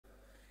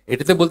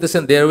এটাতে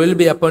বলতেছেন there will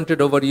be appointed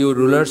over you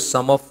rulers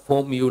some of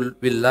home you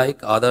will like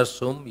others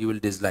home you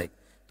will dislike.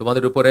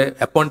 তোমাদের উপরে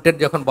appointed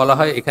যখন বলা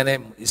হয়, এখানে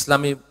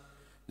ইসলামী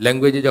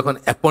ল্যাঙ্গুয়েজে যখন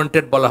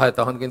অ্যাপয়েন্টেড বলা হয়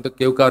তখন কিন্তু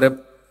কেউ কাউরে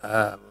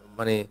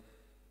মানে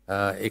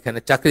এখানে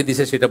চাকরি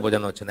দিছে সেটা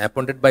বোঝানো হচ্ছে না।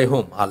 Appointed by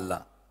whom?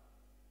 আল্লাহ।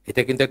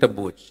 এটা কিন্তু একটা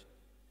বুঝ,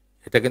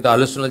 এটা কিন্তু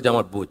আহলুস সুন্নাহ ওয়াল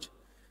জামাত বুঝ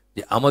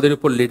যে আমাদের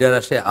উপর লিডার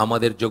আসে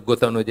আমাদের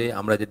যোগ্যতা অনুযায়ী,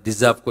 আমরা যে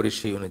ডিজার্ভ করি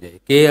সেই অনুযায়ী।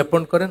 কে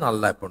অ্যাপয়েন্ট করেন?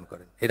 আল্লাহ অ্যাপয়েন্ট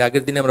করেন। এর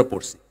আগের দিনে আমরা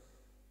পড়ছি,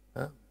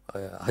 হ্যাঁ,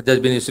 হাজ্জাজ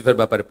বিন ইউসুফের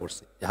ব্যাপারে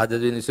পড়ছি।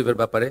 হাজ্জাজ বিন ইউসুফের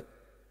ব্যাপারে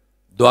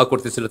দোয়া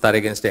করতেছিল তার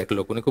এগেনস্টে এক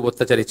লোক, উনি খুব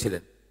অত্যাচারী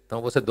ছিলেন।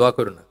 তখন বলছে দোয়া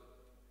করো না,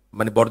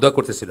 মানে বরদোয়া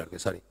করতেছিল আর কি,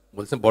 সরি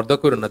বলছেন বরদোয়া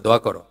করো না, দোয়া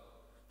করো।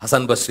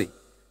 হাসান বসরি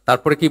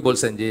তারপরে কি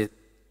বলছেন যে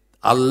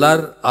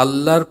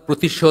আল্লাহর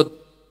প্রতিশোধ,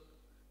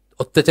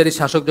 অত্যাচারী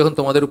শাসক যখন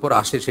তোমাদের উপর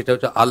আসে সেটা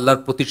হচ্ছে আল্লাহর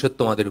প্রতিশোধ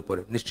তোমাদের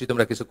উপরে, নিশ্চয়ই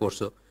তোমরা কিছু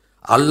করছো।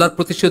 আল্লাহর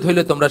প্রতিশোধ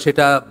হইলে তোমরা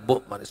সেটা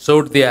মানে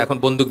সোর্ড দিয়া, এখন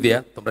বন্দুক দিয়া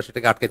তোমরা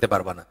সেটাকে আটকাতে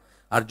পারবা না।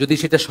 আর যদি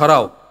সেটা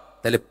সরাও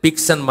তাহলে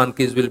pix and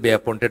মানকিজ will be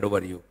appointed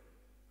over you,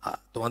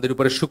 তোমাদের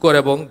উপরে শূকর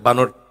এবং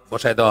বানর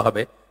বসায় দেওয়া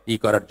হবে ই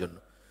করার জন্য।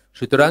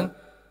 সুতরাং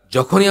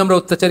যখনই আমরা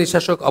অত্যাচারী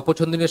শাসক,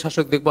 অপছন্দনীয়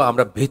শাসক দেখব,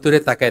 আমরা ভিতরে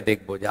তাকায়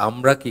দেখব যে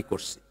আমরা কি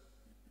করছি।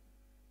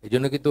 এই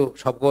জন্য কিন্তু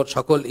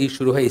সকল ই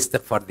শুরু হয়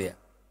ইস্তেগফার দেয়া,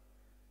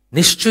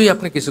 নিশ্চয়ই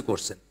আপনি কিছু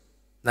করছেন,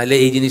 নাইলে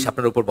এই জিনিস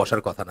আপনার উপর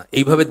বসার কথা না।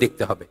 এইভাবে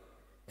দেখতে হবে,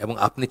 এবং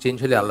আপনি চেঞ্জ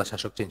হলে আল্লাহ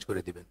শাসক চেঞ্জ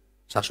করে দিবেন।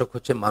 শাসক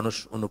হচ্ছে মানুষ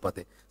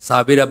অনুপাতে।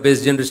 সাহাবীরা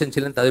বেস্ট জেনারেশন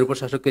ছিলেন, তাদের উপর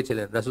শাসক কে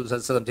ছিলেন? রাসূল সাল্লাল্লাহু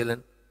আলাইহি ওয়াসাল্লাম ছিলেন।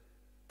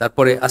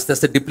 তারপরে আস্তে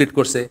আস্তে ডিপ্লিট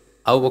করছে,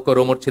 আবু বকর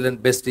ওমর ছিলেন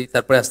বেস্টই,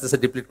 তারপরে আস্তে আস্তে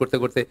ডিপ্লিট করতে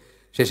করতে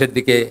শেষের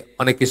দিকে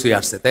অনেক কিছুই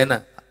আসছে, তাই না?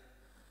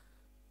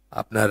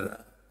 আপনার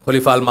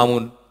খলিফা আল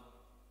মামুন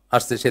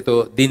আসছে, সে তো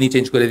দিনই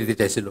চেঞ্জ করে দিতে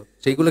চাইছিল।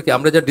 সেইগুলো কি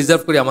আমরা যা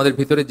ডিজার্ভ করি, আমাদের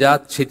ভিতরে যা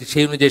সেটি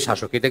সেই অনুযায়ী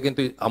শাসক, এটা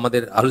কিন্তু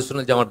আমাদের আহলুস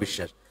সুন্নাহ ওয়াল জামার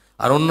বিশ্বাস।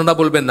 আর অন্যরা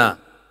বলবেন না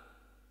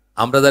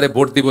আমরা যারা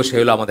ভোট দিব সে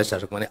হলো আমাদের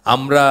শাসক, মানে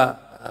আমরা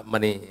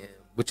মানে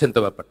বুঝছেন তো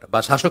ব্যাপারটা, বা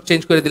শাসক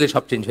চেঞ্জ করে দিলে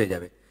সব চেঞ্জ হয়ে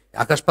যাবে।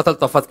 আকাশ পাতাল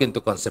তফাৎ কিন্তু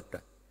কনসেপ্টটা।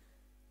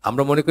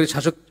 আমরা মনে করি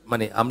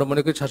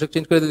শাসক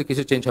চেঞ্জ করে দিলে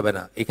কিছু চেঞ্জ হবে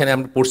না। এখানে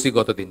আমরা পড়ছি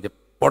গতদিন যে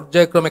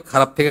পর্যায়ক্রমে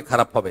খারাপ থেকে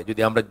খারাপ হবে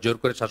যদি আমরা জোর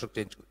করে শাসক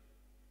চেঞ্জ করি।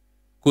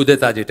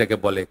 কুদেতা যেটাকে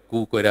বলে, কু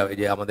কইরা, এই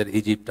যে আমাদের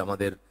ইজিপ্ট,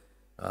 আমাদের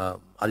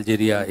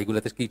আলজেরিয়া,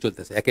 এগুলোতে কি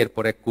চলতেছে, একের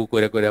পর এক কু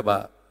করে করে, বা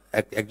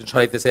একজন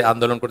সরাইতেছে,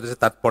 আন্দোলন করতেছে,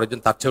 তারপরের জন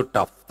তার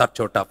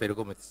চেয়েও টাফ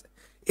এরকম হইতেছে।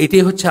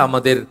 এটাই হচ্ছে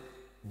আমাদের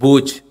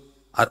বুঝ।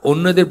 আর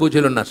অন্যদের বুঝ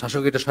হলো না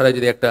শাসক এটা সরাই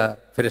যদি একটা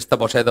ফেরেস্তা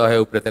বসায় দেওয়া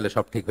হয় উপরে, তাহলে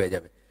সব ঠিক হয়ে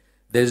যাবে।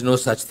 There is no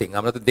such thing.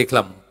 আমরা তো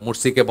দেখলাম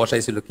মুরসিকে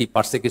বসাইছিল, কি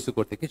পারছে কিছু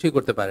করতে? কিছুই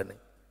করতে পারে নাই।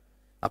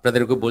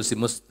 আপনাদেরকে বলছি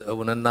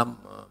ওনার নাম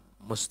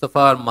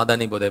মুস্তফা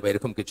মাদানি বোধহয় বা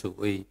এরকম কিছু,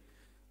 ওই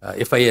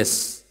এফআইএস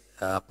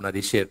আপনার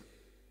ইসের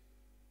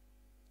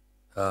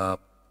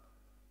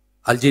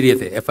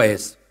আলজেরিয়াতে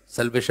FIS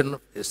salvation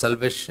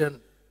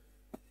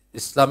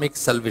Islamic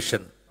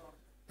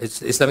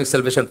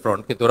salvation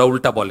front, কিন্তু ওরা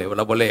উল্টা বলে,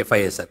 ওরা বলে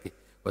এফআইএস আর কি,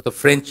 তো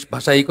ফ্রেঞ্চ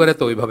ভাষাই করে,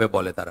 তো ওইভাবে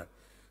বলে তারা।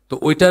 তো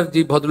ওইটার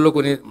যে ভদ্রলোক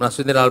উনি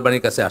নাসিরুদ্দিন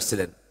আলবানির কাছে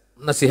আসছিলেন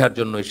নাসিহার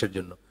জন্য, ইসের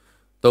জন্য,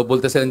 তো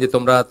বলতেছিলেন যে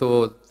তোমরা তো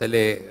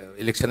তাহলে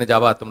ইলেকশনে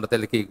যাবা, তোমরা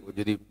তাহলে কি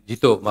যদি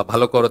জিতো বা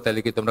ভালো করো তাহলে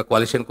কি তোমরা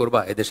কোয়ালিশন করবা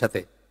এদের সাথে,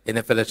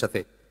 এনএফএল এর সাথে,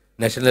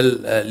 ন্যাশনাল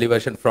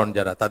লিবারেশন ফ্রন্ট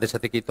যারা, তাদের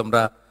সাথে কি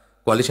তোমরা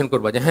কোয়ালিশন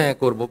করবা? যে হ্যাঁ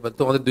করবো।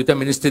 তোমাদের 2টা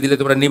মিনিস্ট্রি দিলে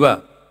তোমরা নিবা?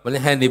 বলে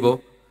হ্যাঁ নিব।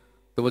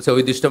 তো বলছে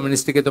ওই 2টা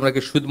মিনিস্ট্রিকে তোমরা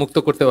কি সুদ মুক্ত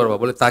করতে পারবা?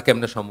 বলে তা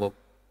কেমনে সম্ভব,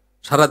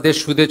 সারা দেশ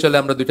সুদে চলে,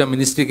 আমরা 2টা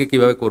মিনিস্ট্রিকে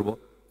কিভাবে করব?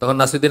 তখন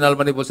নাসিরুদ্দিন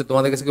আলবানি বলছে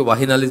তোমাদের কাছে কি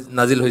ওয়াহি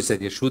নাজিল হয়েছে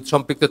যে সুদ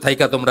সম্পৃক্ত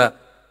থাইকা তোমরা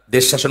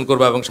দেশ শাসন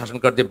করবা এবং শাসন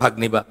করার যে ভাগ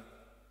নিবা?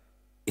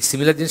 এই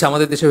সিমিলার জিনিস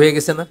আমাদের দেশে হয়ে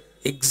গেছে না?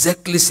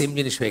 এক্স্যাক্টলি সেম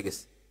জিনিস হয়ে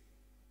গেছে।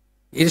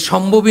 এটা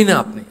সম্ভবই না।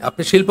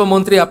 আপনি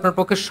শিল্পমন্ত্রী, আপনার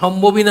পক্ষে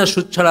সম্ভবই না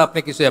সুদ ছাড়া আপনি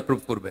কিছু অ্যাপ্রুভ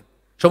করবেন।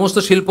 সমস্ত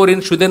শিল্প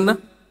ঋণ সুদের না?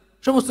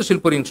 সমস্ত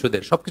শিল্প ঋণ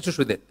সুদের, সবকিছু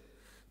সুদের।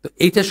 তো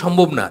এইটা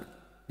সম্ভব না।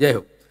 যাই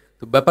হোক,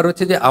 তো ব্যাপার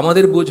হচ্ছে যে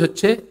আমাদের বুঝ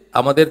হচ্ছে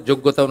আমাদের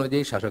যোগ্যতা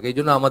অনুযায়ী শাসক। এই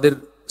জন্য আমাদের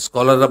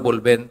স্কলাররা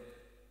বলবেন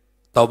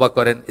তওবা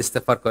করেন,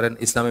 ইস্তেগফার করেন,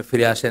 ইসলামে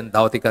ফিরে আসেন,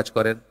 দাওয়াতি কাজ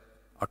করেন,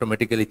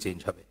 অটোমেটিক্যালি চেঞ্জ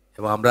হবে।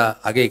 এবং আমরা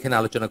আগে এখানে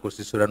আলোচনা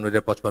করছি সূরা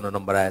নূরের 55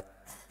 নম্বর আয়াত,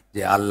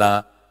 যে আল্লাহ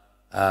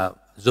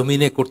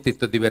জমিনে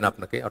কর্তৃত্ব দিবেন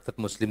আপনাকে, অর্থাৎ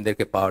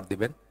মুসলিমদেরকে পাওয়ার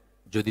দিবেন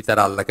যদি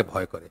তারা আল্লাহকে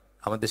ভয় করে।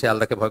 আমাদের দেশে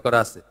আল্লাহকে ভয় করা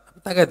আছে?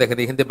 আপনি তাকায় দেখেন,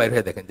 এখান থেকে বাইরে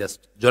হয়ে দেখেন, জাস্ট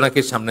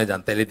জোনাকির সামনে যান,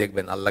 তাইলে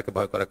দেখবেন আল্লাহকে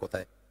ভয় করা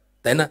কোথায়,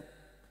 তাই না?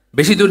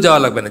 বেশি দূর যাওয়া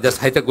লাগবে না, জাস্ট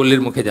হাইটা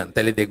গল্লির মুখে যান,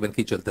 তাইলে দেখবেন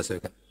কি চলতেছে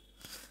ওইখানে।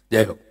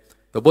 যাই হোক,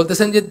 তো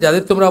বলতেছেন যে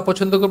যাদের তোমরা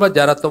অপছন্দ করবা,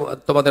 যারা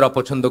তোমাদের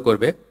অপছন্দ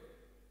করবে,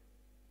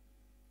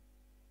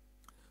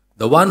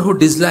 the one who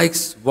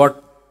dislikes what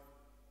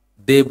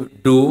they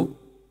do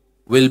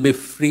will be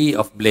free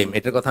of blame.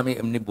 এটার কথা আমি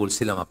এমনি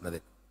বলছিলাম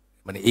আপনাদের,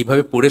 মানে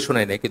এইভাবে পড়ে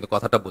শোনাই নাই, কিন্তু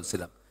কথাটা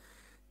বলছিলাম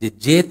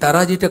যে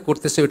তারা যেটা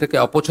করতেছে ওটাকে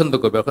অপছন্দ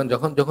করবে। এখন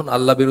যখন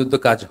আল্লাহ বিরুদ্ধ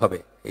কাজ হবে,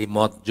 এই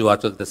মদ জুয়া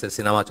চলতেছে,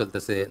 সিনেমা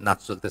চলতেছে, নাচ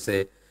চলতেছে,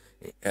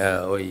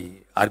 ওই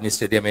আর্মি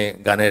স্টেডিয়ামে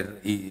গানের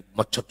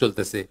মচ্ছব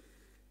চলতেছে,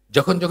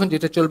 যখন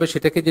যেটা চলবে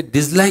সেটাকে যে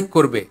ডিসলাইক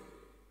করবে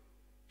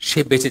সে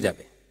বেঁচে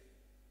যাবে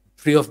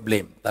ফ্রি অফ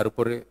ব্লেম। তার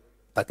উপরে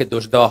তাকে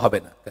দোষ দেওয়া হবে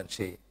না, কারণ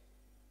সে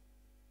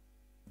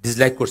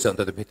ডিসলাইক করছে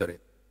অন্তত ভিতরে।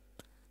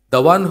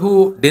 The one who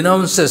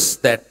denounces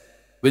that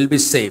will be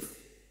safe.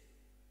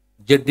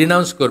 যে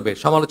ডিনাউন্স করবে,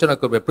 সমালোচনা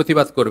করবে,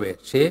 প্রতিবাদ করবে,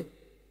 সে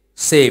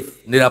সেফ,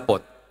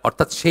 নিরাপদ,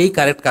 অর্থাৎ সেই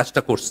কারেক্ট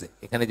কাজটা করছে।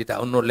 এখানে যেটা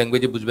অন্য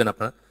ল্যাঙ্গুয়েজে বুঝবেন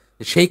আপনারা,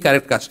 সেই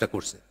কারেক্ট কাজটা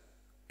করছে,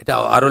 এটা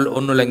আরো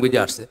অন্য ল্যাঙ্গুয়েজে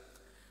আসছে।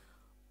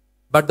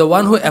 But the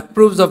one who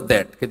approves of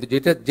that, কিন্তু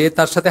যেটা যে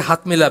তার সাথে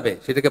হাত মিলাবে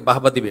সেটাকে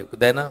বাহবা দিবে,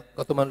 দেয় না?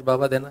 কত মানুষ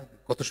বাহবা দেয় না?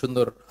 কত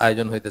সুন্দর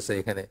আয়োজন হইতেছে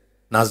এখানে,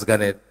 নাচ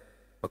গানের,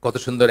 কত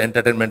সুন্দর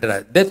এন্টারটেনমেন্টের,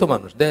 দেয় তো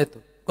মানুষ, দেয় তো,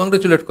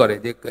 কংগ্রেচুলেট করে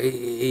যে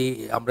এই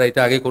আমরা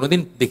এটা আগে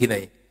কোনোদিন দেখি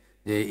নাই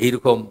যে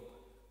এইরকম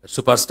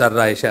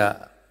সুপারস্টাররা এসা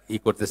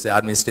করতেছে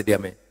আর্মি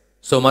স্টেডিয়ামে।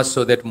 সো মাচ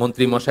সো দ্যাট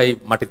মন্ত্রী মশাই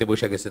মাটিতে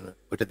বসে গেছেন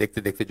ওইটা দেখতে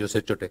দেখতে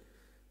জোসের চোটে।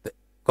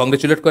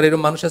 কংগ্রেচুলেট করে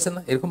এরকম মানুষ আছে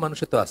না? এরকম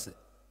মানুষের তো আছে।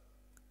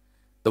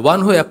 The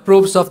one who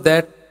approves of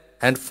that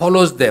and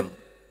follows them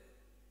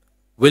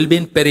will be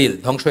in peril,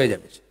 ধ্বংস হয়ে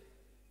যাবে।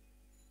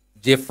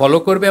 যে ফলো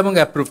করবে এবং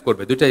অ্যাপ্রুভ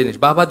করবে, দুইটা জিনিস,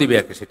 বাবা দিবে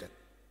একে সেটা।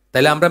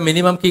 তাহলে আমরা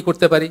মিনিমাম কি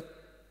করতে পারি?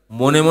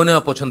 মনে মনে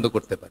অপছন্দ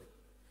করতে পারি,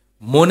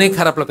 মনে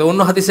খারাপ লাগবে।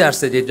 অন্য হাদিসে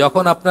আসছে যে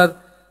যখন আপনার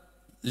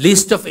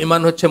লিস্ট অফ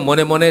ইমান হচ্ছে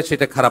মনে মনে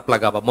সেটা খারাপ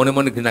লাগা বা মনে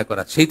মনে ঘৃণা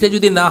করা, সেইটা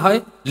যদি না হয়,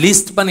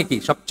 লিস্ট মানে কি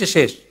সবচেয়ে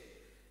শেষ,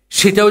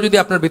 সেটাও যদি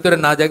আপনার ভিতরে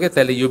না জাগে,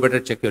 তাহলে ইউ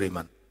বেটার চেক ইউর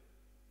ইমান।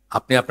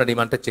 আপনি আপনার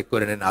ইমানটা চেক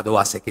করে নেন আদৌ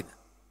আছে কিনা।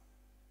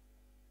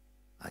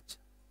 আচ্ছা,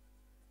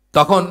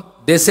 তখন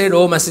they said,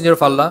 O Messenger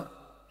of Allah,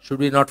 should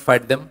we not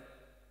fight them?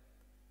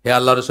 হে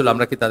আল্লাহ রসুল,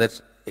 আমরা কি তাদের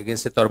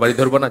এগেইনস্টে তরবারি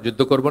ধরবো না,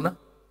 যুদ্ধ করবো না?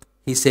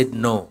 He said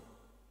no,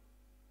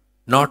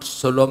 not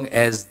so long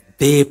as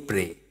they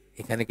pray.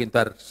 এখানে কিন্তু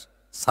আর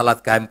সালাত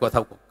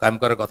কায়েম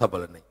করার কথা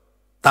বলে নাই,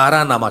 তারা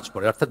নামাজ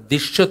পড়ে। অর্থাৎ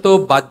দৃশ্যত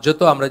বাহ্যত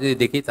আমরা যদি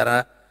দেখি তারা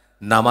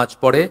নামাজ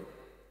পড়ে,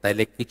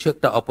 তাইলে কিছু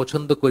একটা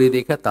অপছন্দ করে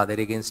দেখা তাদের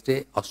এগেইনস্টে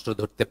অস্ত্র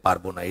ধরতে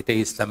পারবো না, এটাই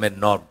ইসলামের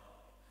নর্ম।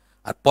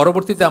 আর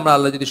পরবর্তীতে আমরা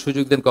আল্লাহ যদি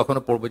সুযোগ দেন কখনো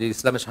পড়বো যে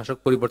ইসলামের শাসক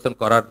পরিবর্তন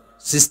করার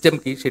সিস্টেম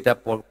কি, সেটা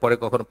পরে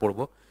কখনো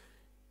পড়বো।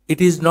 ইট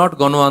ইজ নট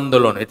গণ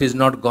আন্দোলন, ইট ইজ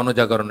নট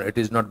গণজাগরণ, ইট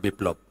ইজ নট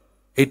বিপ্লব।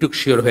 এইটুক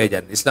শিওর হয়ে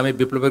যান, ইসলামী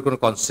বিপ্লবের কোনো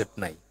কনসেপ্ট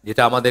নাই,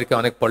 যেটা আমাদেরকে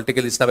অনেক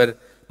পলিটিক্যাল ইসলামের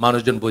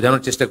মানুষজন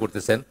বোঝানোর চেষ্টা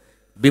করতেছেন।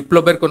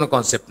 বিপ্লবের কোনো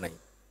কনসেপ্ট নাই।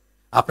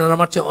 আপনার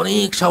আমার চেয়ে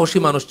অনেক সাহসী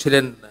মানুষ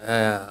ছিলেন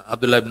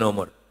আব্দুল্লাহ ইবনে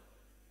ওমর,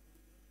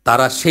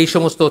 তারা সেই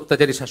সমস্ত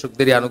অত্যাচারী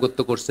শাসকদেরই আনুগত্য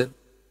করছেন,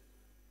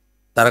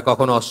 তারা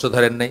কখনো অস্ত্র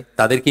ধরেন নাই,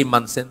 তাদেরকেই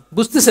মানছেন,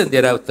 বুঝতেছেন যে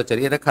এরা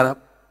অত্যাচারী, এরা খারাপ।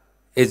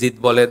 এজিদ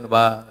বলেন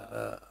বা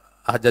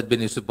হাজ্জাজ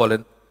বিন ইউসুফ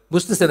বলেন,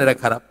 বুঝতেছেন এরা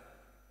খারাপ,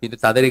 কিন্তু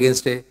তাদের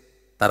এগেনস্টে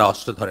তারা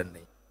অস্ত্র ধরেন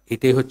নাই।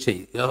 এটাই হচ্ছে,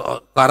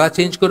 কারা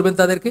চেঞ্জ করবেন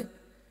তাদেরকে?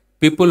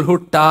 পিপুল হু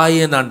টাই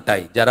এন্ড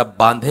আনটাই, যারা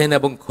বাঁধেন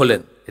এবং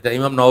খোলেন। এটা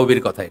ইমাম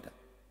নওয়াবীর কথা, এটা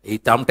এই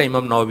টার্মটা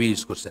ইমাম নওয়াবী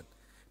ইউজ করছেন।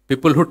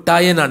 পিপুল হু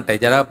টাই এন্ড আনটাই,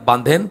 যারা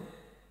বাঁধেন,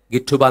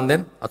 গিট্টু বাঁধেন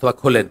অথবা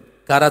খোলেন।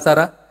 কারা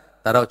তারা?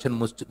 তারা হচ্ছেন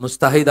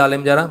মুস্তাহিদ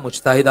আলেম, যারা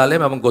মুস্তাহিদ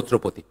আলেম এবং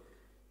গোত্রপতি।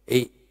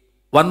 এই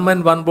ওয়ান ম্যান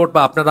ওয়ান ভোট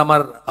বা আপনার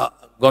আমার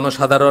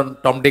গণসাধারণ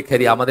টমডিক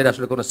হ্যারি, আমাদের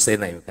আসলে কোনো সে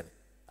নাই ওখানে,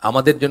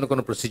 আমাদের জন্য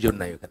কোনো প্রসিডিউর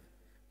নাই ওখানে।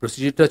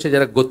 প্রসিডিউরটা হচ্ছে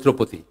যারা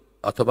গোত্রপতি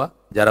অথবা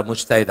যারা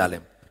মুস্তাহিদ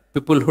আলেম,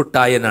 পিপুল হু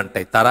টাই এন্ড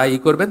আনটাই, তারা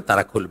করবেন,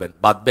 তারা খুলবেন,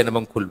 বাঁধবেন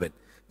এবং খুলবেন।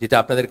 যেটা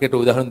আপনাদেরকে একটা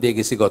উদাহরণ দিয়ে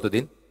গেছি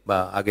গতদিন বা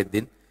আগের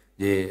দিন,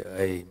 যে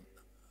এই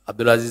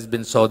আব্দুল আজিজ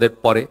বিন সৌদের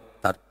পরে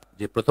তার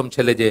যে প্রথম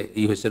ছেলে যে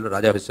হয়েছিল,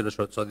 রাজা হয়েছিল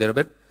সৌদি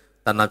আরবের,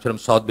 তার নাম ছিল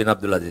সৌদ বিন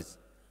আব্দুল আজিজ।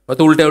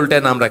 হয়তো উল্টায়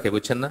উল্টায় নাম রাখে,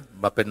 বুঝছেন না,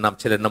 বাপের নাম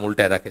ছেলের নাম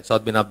উল্টায় রাখে।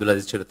 সৌদ বিন আব্দুল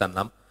আজিজ ছিল তার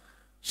নাম।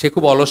 সে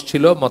খুব অলস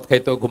ছিল, মদ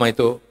খাইতো,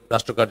 ঘুমাইতো,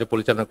 রাষ্ট্রকার্য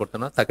পরিচালনা করতো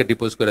না। তাকে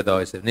ডিপোজ করে দেওয়া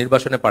হয়েছে,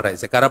 নির্বাসনে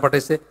পাঠাইছে। কারা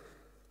পাঠাইছে?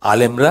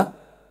 আলেমরা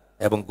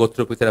এবং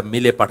গোত্রপতিরা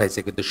মিলে পাঠাইছে,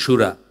 কিন্তু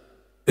সুরা।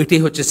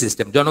 এটাই হচ্ছে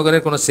সিস্টেম।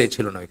 জনগণের কোনো সে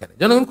ছিল না ওইখানে।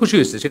 জনগণ খুশি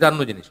হয়েছে, সেটা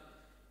অন্য জিনিস,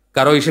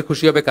 কারো এসে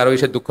খুশি হবে, কারো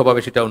এসে দুঃখ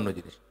পাবে, সেটা অন্য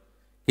জিনিস।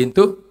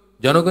 কিন্তু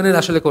জনগণের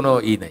আসলে কোনো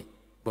নাই,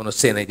 কোনো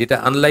সে নাই। যেটা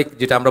আনলাইক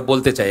যেটা আমরা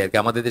বলতে চাই আর কি,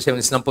 আমাদের দেশে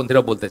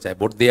ইসলামপন্থীরাও বলতে চায়,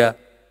 ভোট দিয়া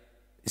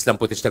ইসলাম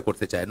প্রতিষ্ঠা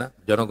করতে চায় না।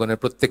 জনগণের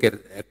প্রত্যেকের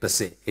একটা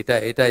সে,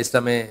 এটা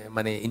ইসলামে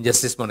মানে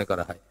ইনজাস্টিস মনে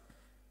করা হয়।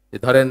 যে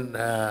ধরেন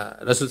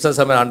রাসূল সাল্লাল্লাহু আলাইহি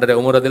ওয়াসাল্লামের আন্ডারে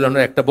ওমর রাদিয়াল্লাহু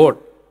আনহুর একটা ভোট,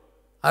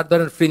 আর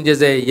ধরেন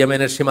ফ্রিঞ্জেজে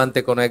ইয়েমেনের সীমান্তে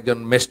কোনো একজন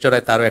মেষ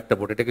চড়ায়, তারও একটা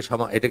ভোট।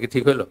 এটা কি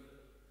ঠিক হলো?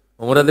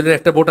 ওমর রাদিয়াল্লাহুর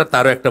একটা ভোট আর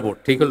তারও একটা ভোট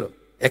ঠিক হলো?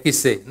 একই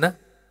সে না,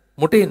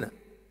 মোটেই না।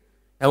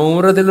 এবং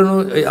ওমর রাদিয়াল্লাহু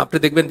আনহু, আপনি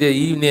দেখবেন যে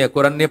নিয়ে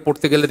কোরআন নিয়ে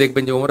পড়তে গেলে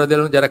দেখবেন যে ওমর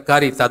রাদিয়াল্লাহু আনহু যারা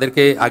কারি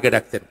তাদেরকে আগে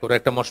ডাকতেন কোনো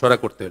একটা মশওয়ারা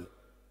করতে হলো।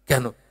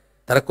 কেন?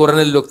 তারা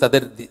কোরআনের লোক,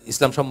 তাদের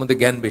ইসলাম সম্বন্ধে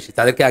জ্ঞান বেশি,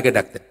 তাদেরকে আগে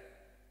ডাকতেন,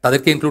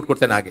 তাদেরকে ইনক্লুড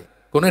করতেন আগে।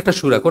 কোনো একটা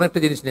সুরা, কোনো একটা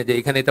জিনিস নিয়ে যে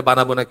এখানে এটা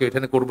বানাবো নাকি,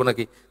 এখানে করবো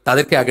নাকি,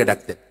 তাদেরকে আগে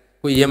ডাকতেন।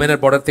 ওই ইয়েমেনের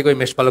বর্ডার থেকে ওই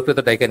মেষপালকরা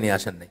তো ডাইকা নিয়ে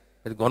আসেন নাই,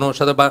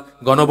 গণসাধা বা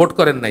গণভোট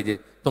করেন নাই যে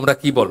তোমরা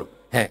কি বলো।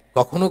 হ্যাঁ,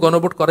 কখনো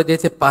গণভোট করা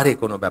যেতে পারে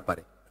কোনো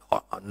ব্যাপারে,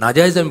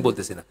 নাজায়েজ আমি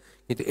বলতেছি না,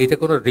 কিন্তু এটা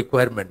কোনো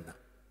রিকোয়ারমেন্ট না।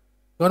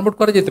 গণভোট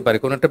করা যেতে পারে,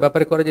 কোনো একটা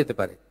ব্যাপারে করা যেতে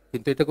পারে,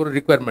 কিন্তু এটা কোনো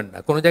রিকোয়ারমেন্ট না।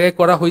 কোনো জায়গায়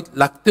করা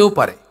লাগতেও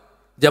পারে।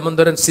 যেমন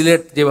ধরেন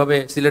সিলেট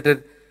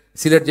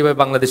যেভাবে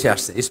বাংলাদেশে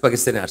আসছে, ইস্ট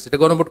পাকিস্তানে আসছে, এটা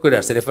গণভোট করে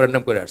আসছে,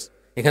 রেফারেন্ডাম করে আসছে।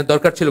 এখানে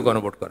দরকার ছিল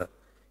গণভোট করা,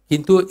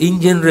 কিন্তু ইন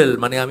জেনারেল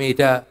মানে আমি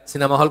এটা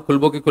সিনেমা হল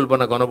খুলবো কি খুলবো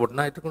না, গণভোট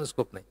না, এটা কোনো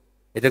স্কোপ নাই,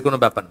 এটার কোনো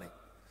ব্যাপার নাই।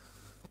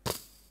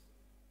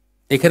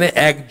 এখানে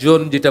একজন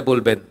যেটা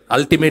বলবেন,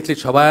 আলটিমেটলি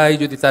সবাই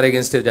যদি তার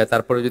এগেনস্টে যায়,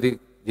 তারপরে যদি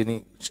যিনি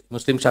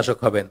মুসলিম শাসক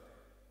হবেন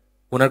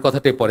ওনার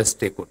কথাটাই পরে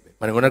স্টে করবে,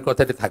 মানে ওনার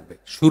কথাটাই থাকবে।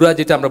 সুরা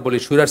যেটা আমরা বলি,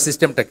 সুরার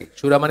সিস্টেমটা কি?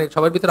 সুরা মানে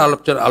সবার ভিতরে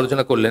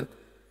আলোচনা করলেন,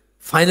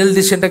 ফাইনাল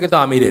ডিসিশনটা কিন্তু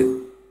আমিরের।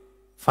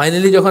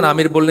 ফাইনালি যখন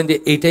আমির বললেন যে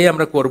এইটাই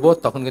আমরা করব,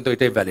 তখন কিন্তু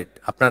এটাই ভ্যালিড।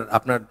 আপনার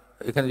আপনার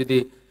এখানে যদি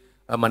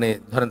মানে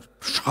ধরেন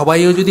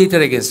সবাইও যদি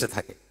এটার এগেনস্টে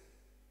থাকে,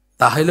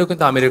 তাহলেও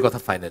কিন্তু আমিরের কথা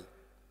ফাইনাল।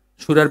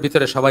 সুরার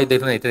ভিতরে সবাই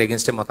দেখলেন এটার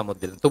এগেনস্টে মতামত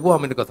দিলেন, তবুও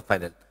আমিরের কথা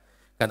ফাইনাল।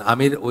 কারণ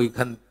আমির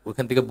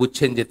ওইখান থেকে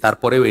বুঝছেন যে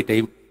তারপরেও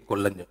এটাই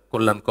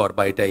কল্যাণকর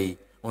বা এটাই,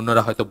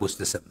 অন্যরা হয়তো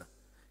বুঝতেছেন না।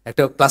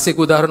 একটা ক্লাসিক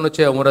উদাহরণ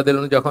হচ্ছে ওমর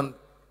রাদিয়াল্লাহু আনহু যখন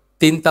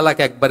 3 তালাক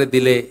একবারে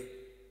দিলে,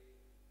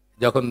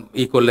 যখন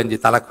করলেন যে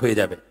তালাক হয়ে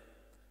যাবে,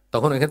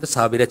 তখন ওইখানে তো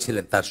সাহাবীরা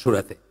ছিলেন তার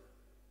সুরাতে,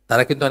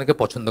 তারা কিন্তু অনেকে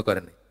পছন্দ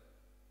করেনি।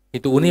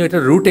 কিন্তু উনি ওইটা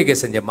রুটে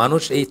গেছেন যে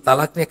মানুষ এই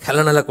তালাক নিয়ে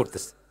খেলানেলা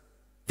করতেছে,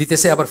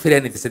 দিতেছে আবার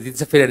ফিরিয়ে নিতেছে,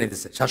 দিতেছে ফিরিয়ে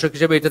নিতেছে, শাসক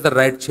হিসেবে এটা তার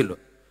রাইট ছিল।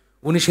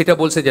 উনি সেটা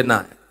বলছে যে না,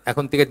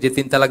 এখন থেকে যে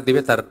 3 তালাক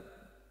দিবে তার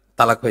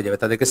তালাক হয়ে যাবে,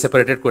 তাদেরকে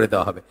সেপারেটেড করে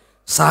দেওয়া হবে।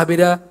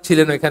 সাহাবীরা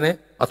ছিলেন ওইখানে,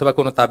 অথবা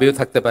কোনো তাবিও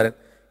থাকতে পারেন,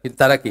 কিন্তু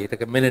তারা কি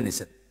এটাকে মেনে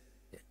নিছেন।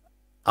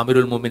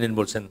 আমিরুল মুমিনিন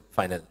বলছেন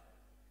ফাইনাল,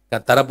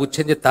 কারণ তারা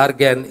বুঝছেন যে তার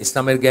জ্ঞান,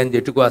 ইসলামের জ্ঞান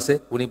যেটুকু আছে,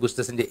 উনি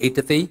বুঝতেছেন যে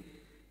এইটাতেই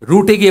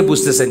রুটে গিয়ে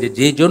বুঝতেছেন যে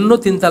যে জন্য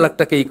 3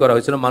 তালাকটাকে করা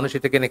হয়েছিল, মানুষ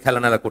এটাকে নিয়ে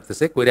খেলানালা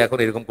করতেছে, কইরে এখন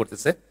এরকম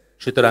করতেছে,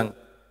 সুতরাং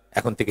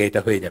এখন থেকে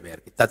এটা হয়ে যাবে আর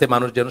কি, তাতে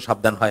মানুষ যেন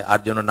সাবধান হয় আর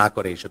যেন না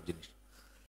করে এইসব জিনিস।